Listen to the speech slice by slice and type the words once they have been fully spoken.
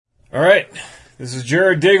All right, this is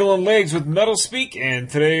Jared Daigle and Legs with Metal Speak, and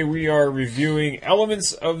today we are reviewing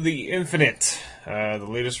Elements of the Infinite, the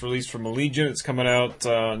latest release from Allegiant. It's coming out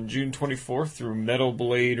on June 24th through Metal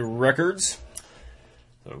Blade Records.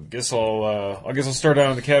 So I guess I'll start out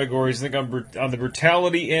on the categories. I think on the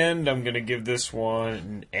brutality end, I'm going to give this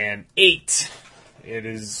one an 8. It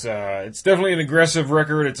is it's definitely an aggressive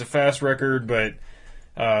record. It's a fast record, but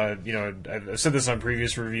I've said this on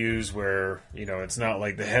previous reviews where, it's not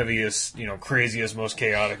like the heaviest, craziest, most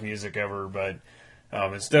chaotic music ever, but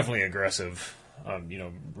it's definitely aggressive.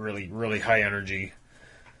 Really, really high energy.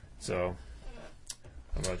 So,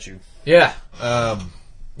 how about you? Yeah. I'm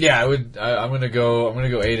gonna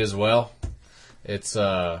go 8 as well. It's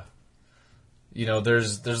there's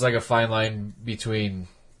like a fine line between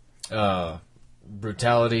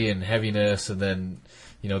brutality and heaviness, and then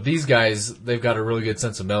these guys, they've got a really good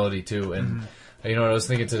sense of melody too. And I was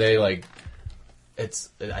thinking today, like I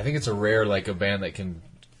think it's a rare, like, a band that can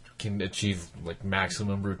achieve like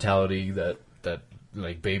maximum brutality, that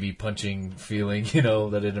like baby punching feeling,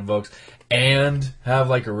 that it invokes, and have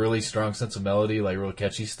like a really strong sense of melody, like real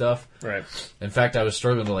catchy stuff. Right. In fact, I was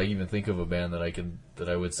struggling to like even think of a band that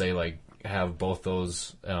I would say like have both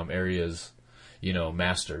those areas,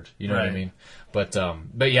 mastered. You know what I mean?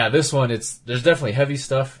 But yeah, this one, there's definitely heavy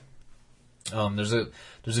stuff. There's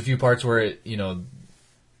a few parts where it,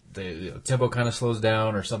 the tempo kind of slows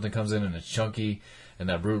down, or something comes in and it's chunky, and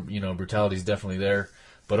that brutality is definitely there.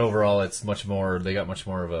 But overall, it's much more. They got much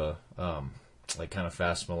more of a like kind of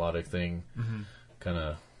fast melodic thing, kind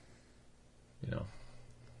of,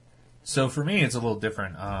 So for me, it's a little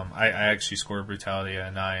different. I actually scored Brutality at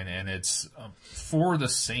a 9, and it's for the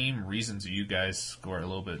same reasons you guys score a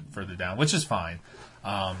little bit further down, which is fine.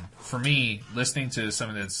 For me, listening to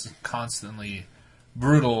something that's constantly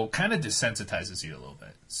brutal kind of desensitizes you a little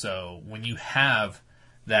bit. So when you have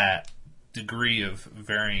that degree of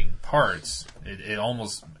varying parts, it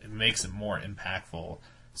almost makes it more impactful.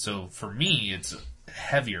 So for me, it's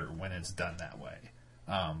heavier when it's done that way.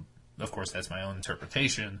 Of course, that's my own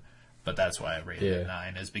interpretation, but that's why I rated it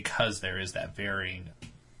 9, is because there is that varying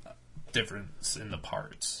difference in the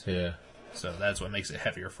parts. Yeah. So that's what makes it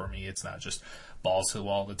heavier for me. It's not just balls to the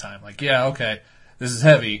wall all the time. Like, yeah, okay, this is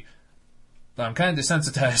heavy, but I'm kind of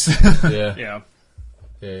desensitized. Yeah.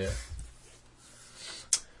 Yeah.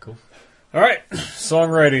 Cool. All right,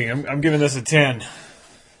 songwriting. I'm giving this a 10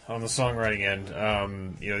 on the songwriting end.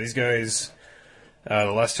 These guys,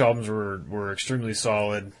 the last two albums were extremely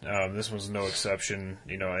solid. This one's no exception.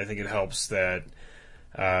 I think it helps that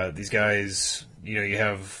these guys, you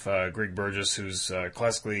have Greg Burgess, who's a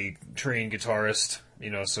classically trained guitarist.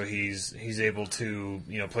 So he's able to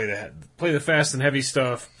play the fast and heavy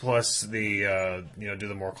stuff, plus the do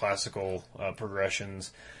the more classical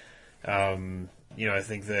progressions. I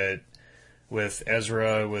think that with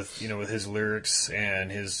Ezra, with his lyrics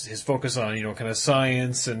and his focus on kind of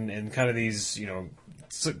science and kind of these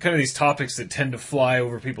kind of these topics that tend to fly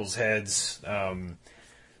over people's heads, that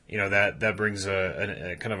brings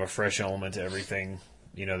a kind of a fresh element to everything,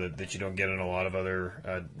 that you don't get in a lot of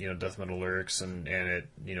other death metal lyrics, and it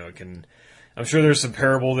it can. I'm sure there's some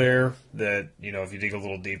parable there that if you dig a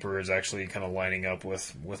little deeper is actually kind of lining up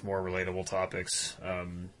with more relatable topics.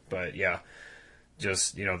 But yeah.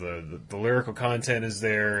 Just the lyrical content is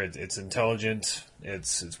there. It's intelligent.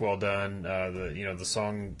 It's well done. The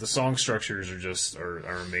song structures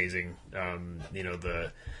are amazing.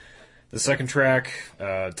 The second track,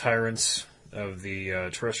 Tyrants of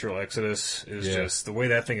the Terrestrial Exodus, is just the way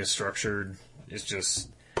that thing is structured. Is just,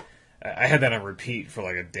 I had that on repeat for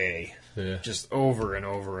like a day, just over and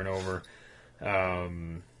over and over.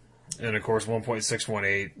 And of course,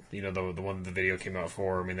 1.618, the one the video came out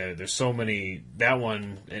for. I mean, there's so many, that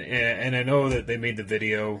one, and I know that they made the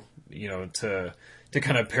video, to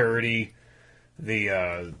kind of parody the,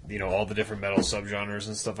 all the different metal subgenres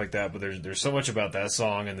and stuff like that. But there's so much about that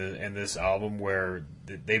song and this album where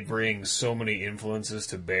they bring so many influences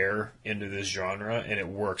to bear into this genre, and it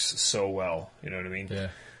works so well. You know what I mean? Yeah.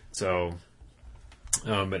 So.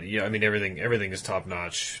 But yeah, I mean everything is top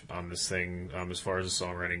notch on this thing as far as the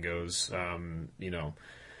songwriting goes.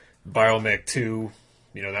 Biomech 2,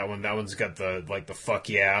 that one's got the fuck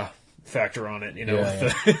yeah factor on it.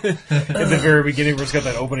 At the very beginning where it's got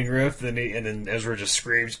that opening riff, and then Ezra just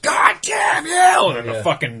screams, "God damn you!" And then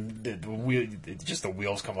the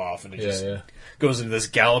wheels come off, and it goes into this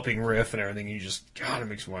galloping riff and everything. And it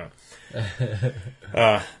makes me want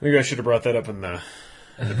to. Maybe I should have brought that up in the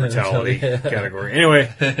brutality category.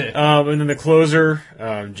 Anyway, and then the closer,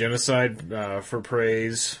 Genocide for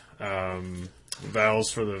Praise,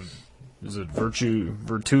 Vows for the is it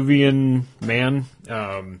Vertuvian Man?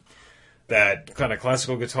 That kind of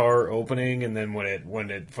classical guitar opening, and then when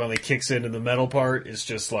it finally kicks into the metal part, it's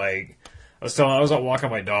just like I was out walking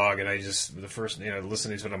my dog, and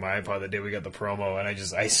listening to it on my iPod the day we got the promo, and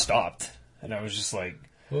I stopped, and I was just like.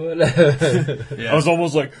 What? I was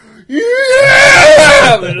almost like,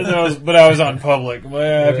 yeah! But I was on public.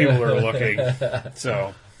 Well, people were looking.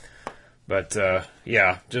 So, but,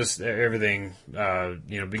 yeah, just everything,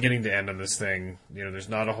 beginning to end on this thing. There's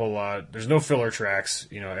not a whole lot. There's no filler tracks.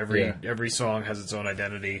 Every song has its own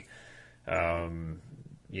identity.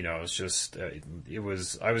 It's just, I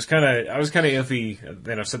was kind of iffy,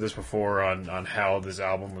 and I've said this before, on how this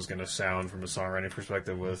album was going to sound from a songwriting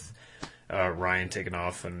perspective with, Ryan taking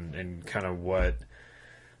off and kind of what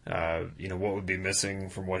would be missing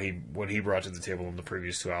from what he brought to the table in the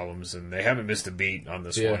previous two albums, and they haven't missed a beat on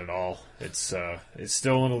this one at all. It's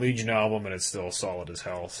still an Allegiant album, and it's still solid as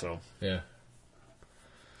hell. So I'm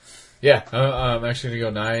actually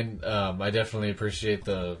gonna go 9. I definitely appreciate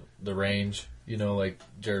the range. Like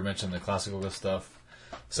Jared mentioned, the classical stuff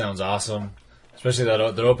sounds awesome, especially that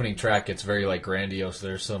opening track. It's very like grandiose.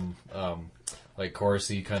 There's some like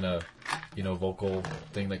chorusy kind of vocal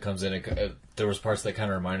thing that comes in. There was parts that kind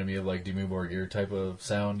of reminded me of like Dimmu Borgir type of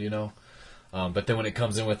sound, but then when it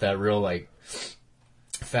comes in with that real like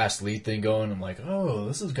fast lead thing going, I'm like, oh,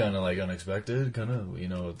 this is kind of like unexpected, kind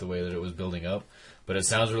of the way that it was building up, but it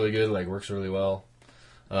sounds really good, like works really well.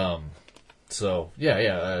 So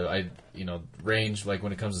I range, like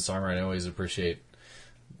when it comes to songwriting, I always appreciate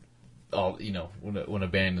all when a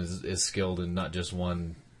band is skilled in not just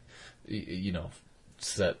one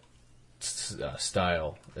set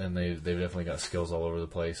style, and they've definitely got skills all over the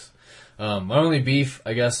place. My only beef,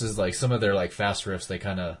 I guess, is like some of their like fast riffs. They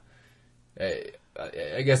kind of,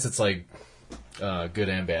 I guess it's like good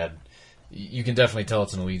and bad. You can definitely tell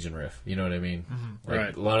it's an Allegiant riff. You know what I mean? Mm-hmm. Like,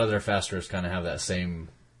 right. A lot of their fast riffs kind of have that same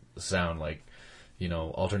sound, like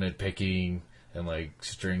alternate picking and like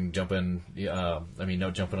string jumping.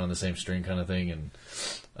 Note jumping on the same string kind of thing, and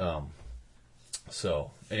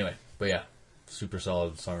so anyway, but yeah. Super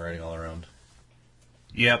solid songwriting all around.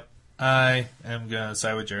 Yep. I am going to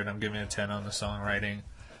side with Jared. I'm giving it a 10 on the songwriting.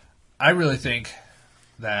 I really think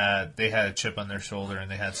that they had a chip on their shoulder and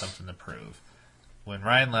they had something to prove. When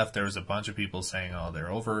Ryan left, there was a bunch of people saying, oh, they're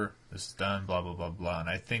over, this is done, blah, blah, blah, blah. And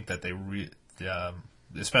I think that they,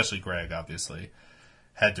 especially Greg, obviously,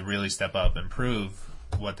 had to really step up and prove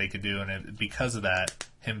what they could do. And because of that,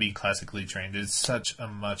 him being classically trained is such a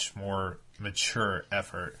much more mature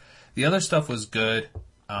effort. The other stuff was good.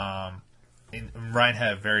 And Ryan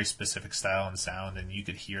had a very specific style and sound, and you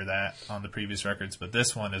could hear that on the previous records. But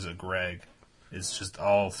this one is a Greg. It's just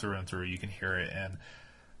all through and through. You can hear it. And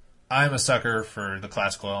I'm a sucker for the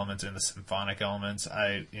classical elements and the symphonic elements.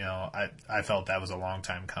 I felt that was a long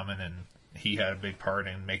time coming, and he had a big part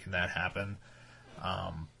in making that happen.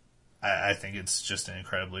 I think it's just an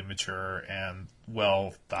incredibly mature and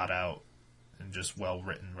well thought out and just well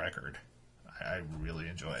written record. I really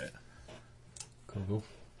enjoy it. Cool.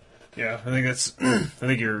 Yeah, I think that's. I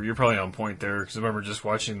think you're probably on point there, because I remember just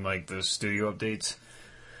watching like the studio updates,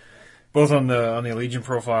 both on the Allegiant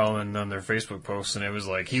profile and on their Facebook posts, and it was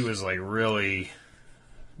like he was like really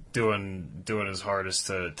doing his hardest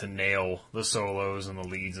to nail the solos and the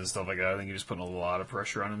leads and stuff like that. I think he was putting a lot of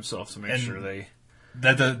pressure on himself to make sure they.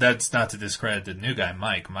 That's not to discredit the new guy,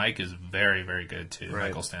 Mike. Mike is very, very good too. Right.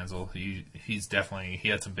 Michael Stanzel. He's definitely, he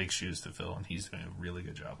had some big shoes to fill, and he's doing a really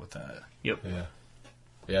good job with that. Yep.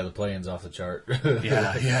 Yeah, the play-in's off the chart.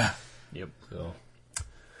 Yeah. Yep. So.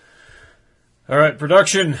 All right,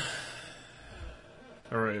 production.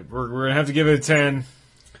 All right, we're gonna have to give it a 10.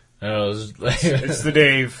 I know, It's the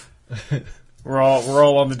Dave. We're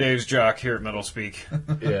all on the Dave's jock here at Metal Speak.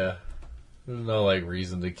 Yeah. There's no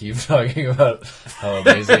reason to keep talking about how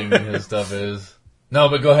amazing his stuff is. No,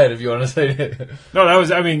 but go ahead if you want to say it. No, that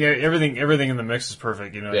was. I mean, everything in the mix is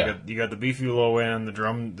perfect. Yeah. You got the beefy low end,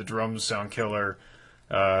 the drums sound killer,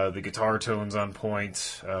 the guitar tone's on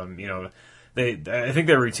point. I think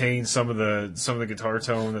they retained some of the guitar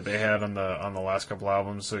tone that they had on the last couple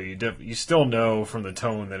albums. So you still know from the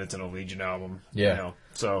tone that it's an Allegiant album. Yeah.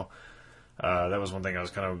 So. That was one thing I was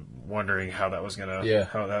kind of wondering how that was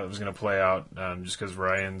gonna play out, just because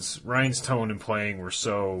Ryan's tone and playing were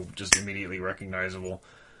so just immediately recognizable,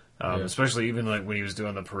 especially even like when he was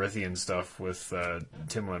doing the Perithian stuff with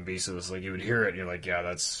Tim Lambesis, like you would hear it and you're like, yeah,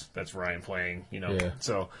 that's Ryan playing, Yeah.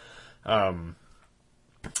 So,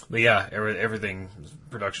 but yeah, everything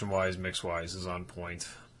production wise, mix wise is on point.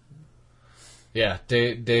 Yeah,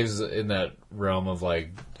 Dave's in that realm of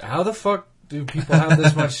how the fuck do people have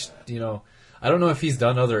this much, I don't know if he's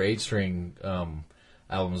done other 8-string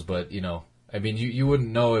albums, but I mean, you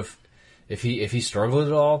wouldn't know if he struggled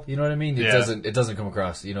at all. You know what I mean? It doesn't come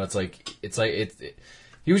across. It's like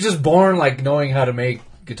he was just born like knowing how to make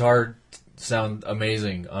guitar sound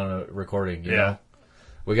amazing on a recording. You know?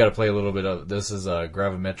 We got to play a little bit of this. Is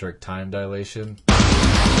gravimetric time dilation.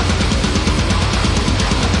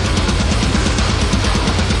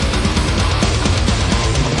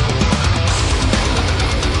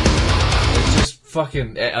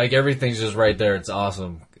 Fucking like everything's just right there. It's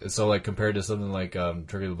awesome. So like compared to something like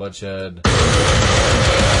Trigger the Bloodshed,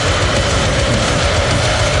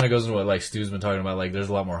 kind of goes into what like Stu's been talking about. Like there's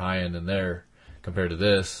a lot more high end in there compared to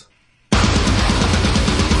this.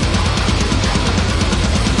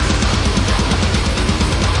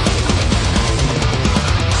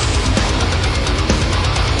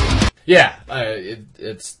 Yeah,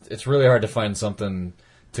 it's really hard to find something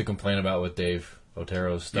to complain about with Dave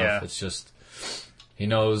Otero's stuff. Yeah. It's just he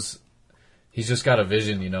knows he's just got a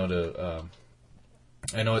vision, to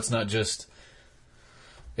I know it's not just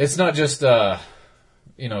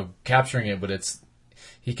capturing it, but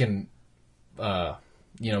he can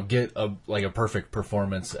get a perfect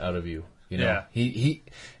performance out of you. Yeah. He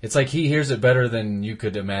it's like he hears it better than you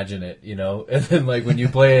could imagine it, and then like when you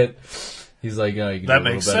play it, he's like, oh, you can that do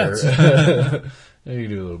a makes little better. sense. You can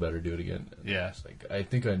do a little better. Do it again. Yeah. It's like, I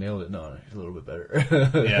think I nailed it. No, a little bit better.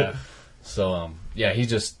 Yeah. So, he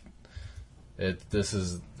just... This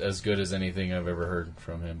is as good as anything I've ever heard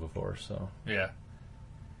from him before, so... Yeah.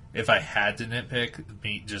 If I had to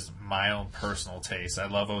nitpick, just my own personal taste, I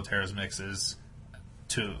love Otero's mixes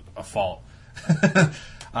to a fault.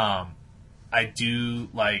 I do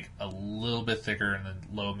like a little bit thicker in the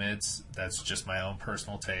low mids. That's just my own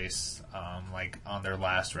personal taste. Like on their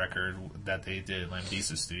last record that they did,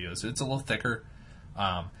 Lambisa Studios, it's a little thicker.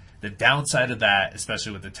 The downside of that,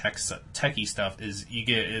 especially with the techie stuff, is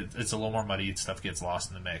it's a little more muddy. Stuff gets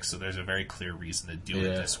lost in the mix. So there's a very clear reason to do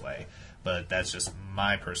it this way. But that's just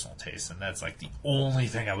my personal taste, and that's like the only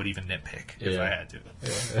thing I would even nitpick if I had to.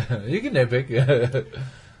 Yeah. You can nitpick.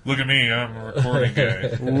 Look at me, I'm a recording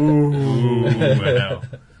guy. Ooh, I know.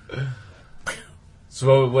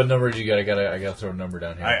 So what number did you got? I gotta throw a number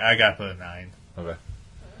down here. I got to put a 9. Okay.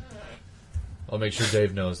 I'll make sure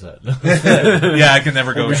Dave knows that. Yeah, I can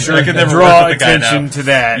never go. I can never draw attention to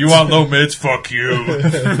that. You want low mids? Fuck you.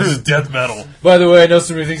 This is death metal. By the way, I know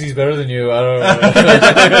somebody thinks he's better than you. I don't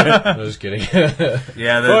know. I'm just kidding.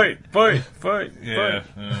 Yeah. Fight. Yeah.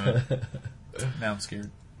 Now I'm scared.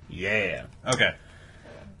 Yeah. Okay.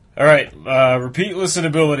 All right. Repeat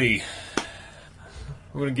listenability.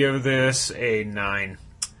 I'm going to give this a 9.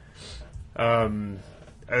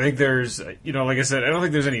 I think there's, like I said, I don't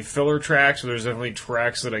think there's any filler tracks, but there's definitely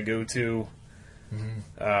tracks that I go to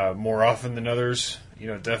more often than others.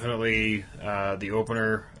 Definitely the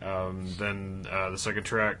opener, then the second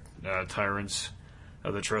track, Tyrants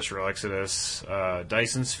of the Terrestrial Exodus,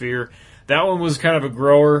 Dyson Sphere. That one was kind of a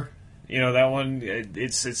grower. That one,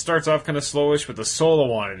 it starts off kind of slowish, but the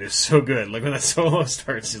solo on it is so good. Like when that solo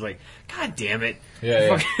starts, you're like, God damn it.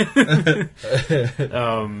 Yeah.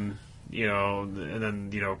 And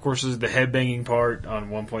then, of course, there's the headbanging part on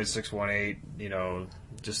 1.618,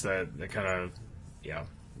 just that kind of,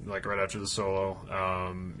 like right after the solo,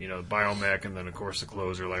 Biomech, and then, of course, the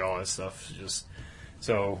closer, like all that stuff.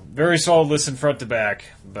 So, very solid listen front to back,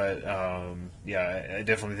 but, I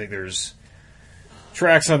definitely think there's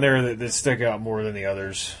tracks on there that stick out more than the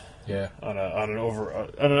others. Yeah. On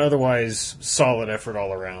an otherwise solid effort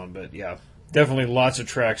all around, but yeah. Definitely lots of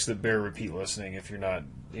tracks that bear repeat listening if you're not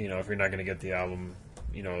going to get the album,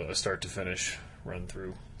 a start to finish run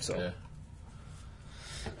through. So, yeah.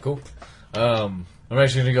 Cool. I'm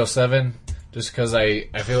actually going to go 7 just because I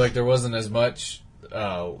feel like there wasn't as much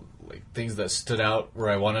like things that stood out where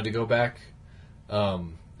I wanted to go back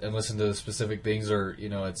and listen to the specific things, or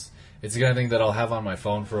it's the kind of thing that I'll have on my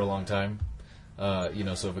phone for a long time. So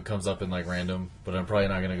if it comes up in like random, but I'm probably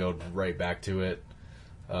not going to go right back to it.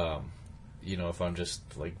 If I'm just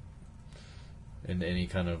like in any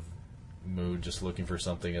kind of mood, just looking for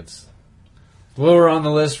something, it's lower on the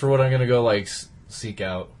list for what I'm going to go like seek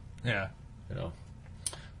out. Yeah.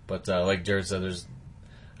 But like Jared said,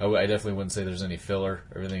 I definitely wouldn't say there's any filler.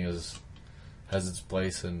 Everything has its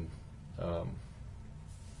place, and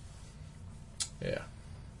yeah.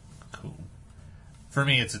 Cool. For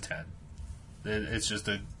me, it's a 10. It's just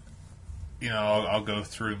I'll go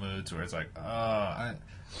through moods where it's like,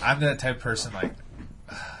 I'm that type of person, like,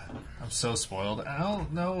 I'm so spoiled. I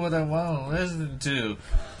don't know what I want to listen to.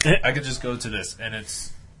 I could just go to this, and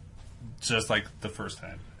it's just like the first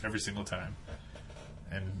time, every single time.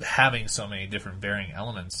 and having so many different varying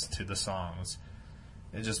elements to the songs,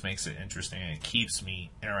 it just makes it interesting, and it keeps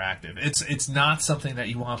me interactive. It's not something that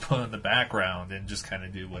you want to put in the background and just kind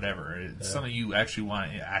of do whatever. It's something you actually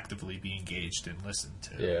want to actively be engaged and listen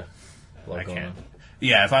to. Yeah. I can't.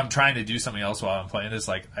 Yeah, if I'm trying to do something else while I'm playing this,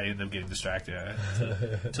 like, I end up getting distracted. I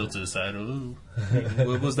tilt to the side. Ooh,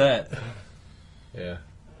 what was that? Yeah.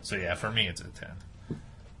 So yeah, for me, it's a 10.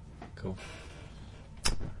 Cool.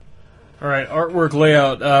 All right, artwork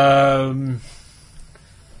layout.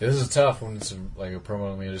 This is tough when it's like a promo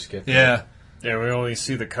and we just get Yeah. Yeah, we only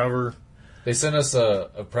see the cover. They sent us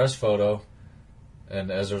a press photo, and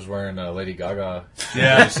Ezra's wearing a Lady Gaga.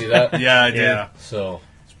 Yeah. Did you see that? Yeah, I did. Yeah, So,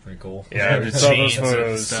 it's pretty cool. yeah. The I saw those jeans and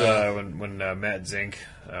photos stuff. when Matt Zink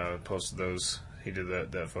posted those. He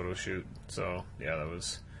did that photo shoot. So yeah, that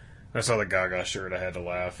was. I saw the Gaga shirt. I had to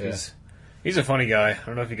laugh. Yeah. He's a funny guy. I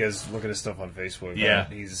don't know if you guys look at his stuff on Facebook. Yeah.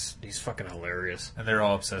 But he's fucking hilarious. And they're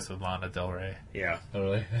all obsessed with Lana Del Rey. Yeah. Oh,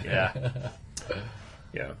 really? Yeah.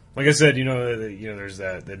 Yeah, like I said, there's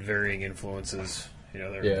that varying influences.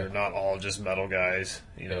 They're not all just metal guys.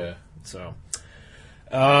 Yeah. So,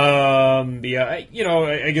 I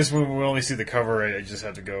guess when we only see the cover, I just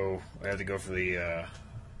have to go. I have to go for the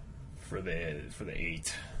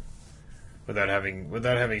 8, without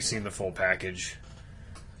having seen the full package.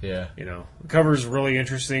 Yeah. The cover's really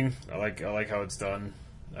interesting. I like how it's done.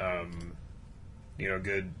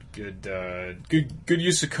 Good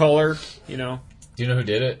use of color. Do you know who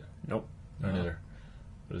did it? Nope. No, neither.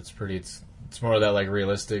 But it's pretty. It's more of that like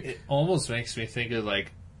realistic. It almost makes me think of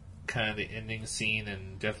like kind of the ending scene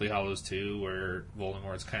in Deathly Hallows 2 where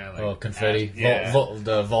Voldemort's kind of like confetti. Yeah.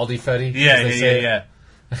 The Valdifetti. Yeah, as they say.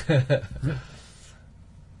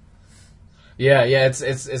 yeah. Yeah.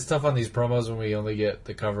 It's tough on these promos when we only get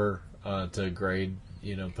the cover to grade.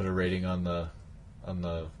 Put a rating on the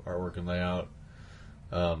artwork and layout.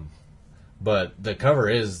 But the cover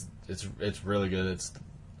is it's really good.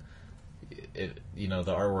 The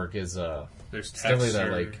artwork is There's it's definitely that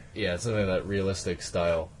texture. it's definitely that realistic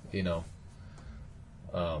style. Kind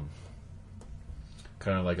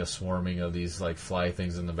of like a swarming of these like fly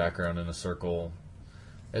things in the background in a circle.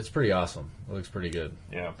 It's pretty awesome. It looks pretty good.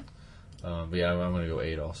 Yeah. But yeah, I'm gonna go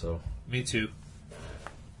 8 also. Me too.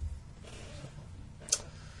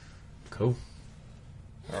 Cool.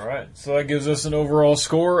 All right, so that gives us an overall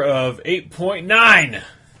score of 8.9.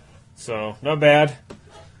 So not bad.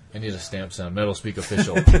 I need a stamp sound. Metal Speak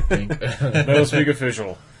official. Metal Speak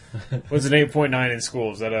official. What's an 8.9 in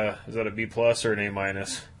school? Is that a B plus or an A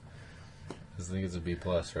minus? I think it's a B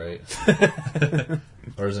plus, right?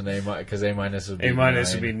 Or is it an A minus? Because A minus would be A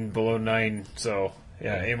minus would 9. be below 9. So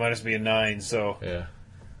yeah, A minus would be a 9. So Yeah.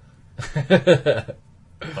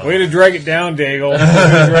 way to drag it down, Daigle. Way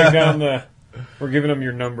to drag down the. We're giving them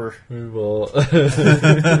your number. We will.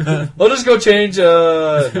 I'll just go change.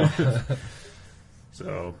 No.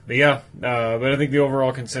 So, but I think the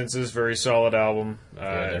overall consensus, very solid album.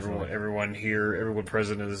 Definitely. Everyone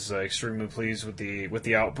present is extremely pleased with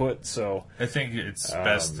the output. So, I think it's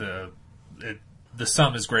best to. The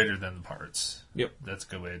sum is greater than the parts. Yep. That's a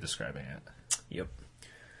good way of describing it. yep.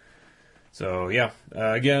 So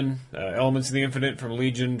again, Elements of the Infinite from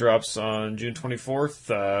Legion drops on June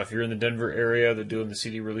 24th. If you're in the Denver area, they're doing the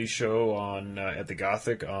CD release show on at the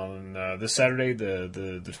Gothic on this Saturday,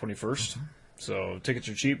 the 21st. Mm-hmm. So tickets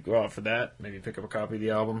are cheap. Go out for that. Maybe pick up a copy of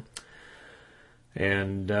the album.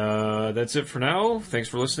 And that's it for now. Thanks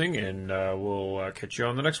for listening, and we'll catch you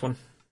on the next one.